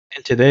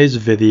In today's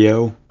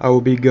video, I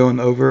will be going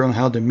over on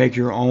how to make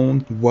your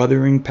own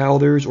weathering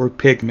powders or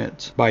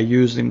pigments by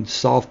using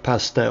soft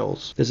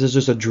pastels. This is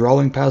just a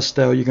drawing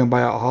pastel you can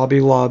buy at Hobby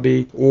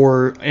Lobby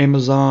or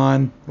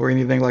Amazon or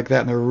anything like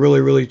that, and they're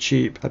really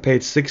cheap. I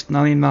paid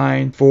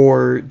 $6.99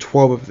 for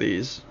 12 of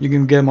these. You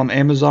can get them on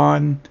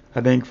Amazon,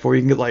 I think you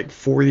can get like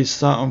 40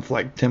 something for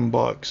like 10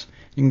 bucks.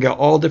 You can get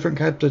all different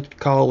types of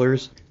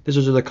colors.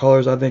 These are the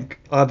colors I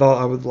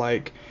thought I would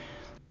like.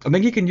 I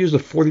think you can use a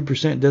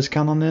 40%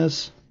 discount on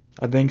this.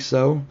 I think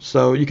so.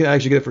 So you can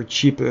actually get it for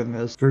cheaper than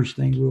this. First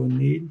thing we will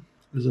need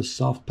is a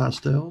soft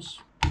pastels.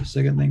 The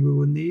second thing we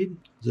will need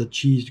is a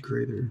cheese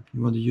grater.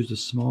 You want to use the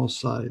small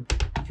side.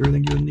 Third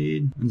thing you'll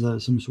need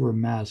is some sort of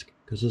mask,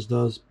 because this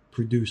does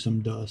produce some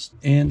dust.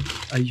 And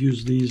I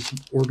use these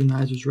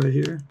organizers right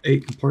here,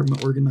 8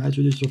 compartment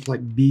organizers. These are for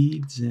like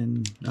beads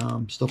and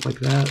stuff like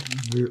that.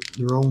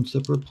 They're all in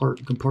separate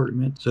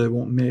compartments, so it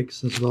won't mix.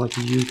 That's what I like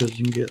to use, because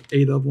you can get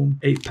 8 of them,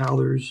 8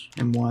 powders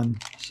in one.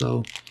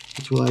 So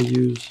that's what I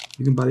use.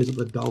 You can buy these at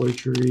the Dollar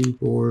Tree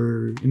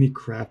or any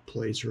craft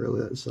place really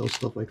that sells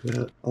stuff like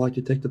that. I like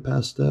to take the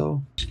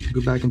pastel,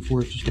 go back and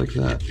forth just like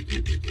that.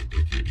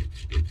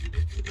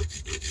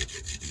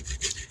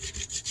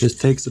 This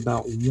takes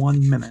about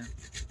 1 minute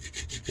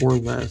or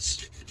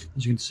less,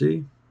 as you can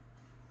see.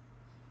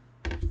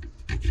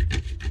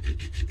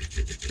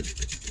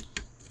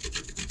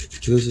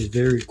 So this is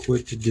very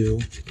quick to do.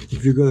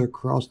 If you go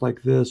across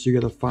like this, you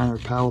get a finer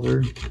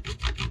powder.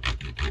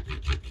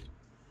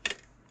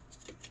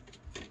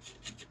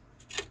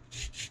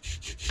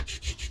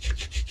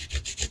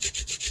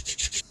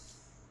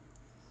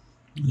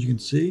 As you can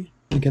see,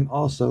 you can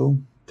also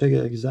take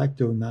an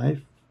X-Acto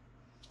knife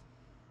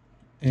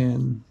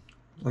and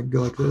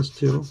go like this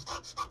too.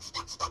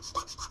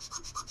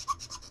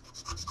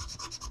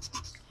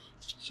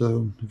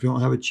 So if you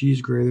don't have a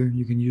cheese grater,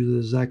 you can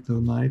use an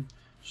X-Acto knife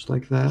just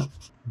like that.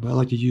 But I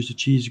like to use the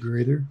cheese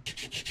grater.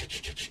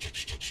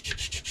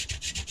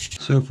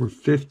 So for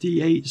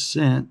 58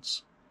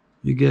 cents,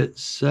 you get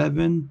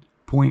 7.5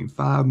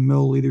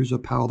 milliliters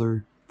of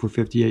powder for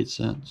 58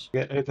 cents.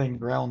 Get everything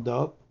ground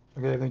up.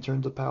 Okay, everything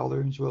turns to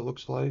powder. That's what it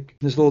looks like.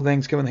 These little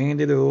things come in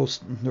handy. They're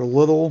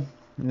little,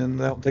 and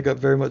they don't take up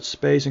very much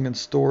space, and can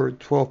store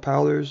 12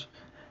 powders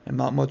and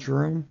not much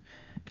room.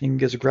 You can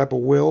just grab a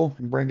wheel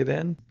and bring it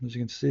in, as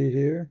you can see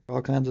here.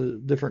 All kinds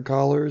of different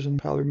colors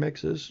and powder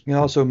mixes. You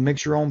can also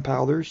mix your own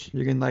powders.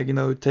 You can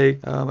take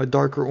a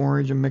darker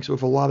orange and mix it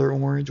with a lighter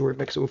orange, or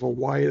mix it with a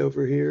white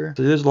over here.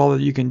 So there's a lot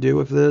that you can do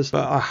with this,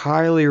 but I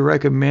highly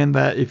recommend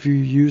that if you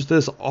use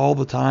this all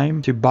the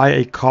time, to buy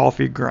a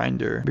coffee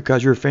grinder,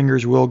 because your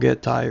fingers will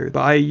get tired.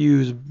 But I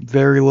use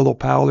very little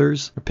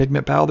powders, or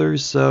pigment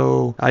powders,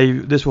 so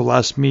this will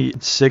last me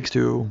 6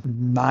 to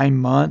 9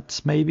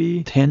 months,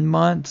 maybe 10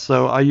 months.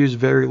 So I use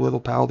very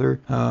little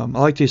powder. I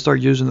like to start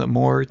using it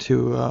more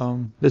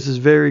to this is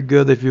very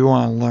good if you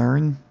want to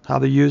learn how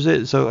to use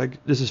it. So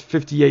this is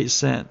 58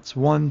 cents.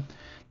 One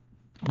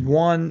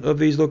of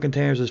these little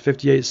containers is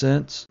 58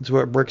 cents. That's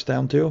what it breaks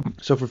down to.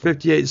 So for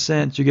 58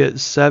 cents, you get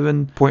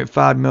 7.5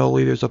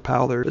 milliliters of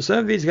powder. Some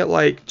of these got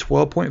like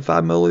 12.5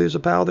 milliliters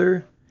of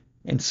powder,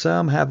 and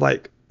some have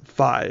like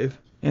 5.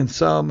 And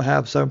some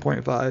have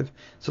 7.5.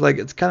 So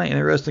it's kind of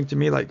interesting to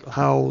me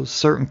how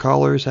certain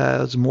colors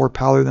has more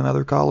powder than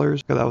other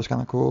colors. That was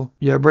kind of cool.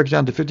 Yeah, it breaks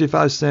down to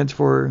 55 cents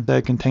for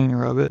that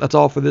container of it. That's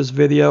all for this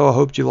video. I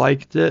hope you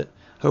liked it.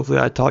 Hopefully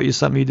I taught you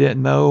something you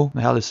didn't know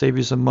and how to save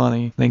you some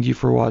money. Thank you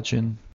for watching.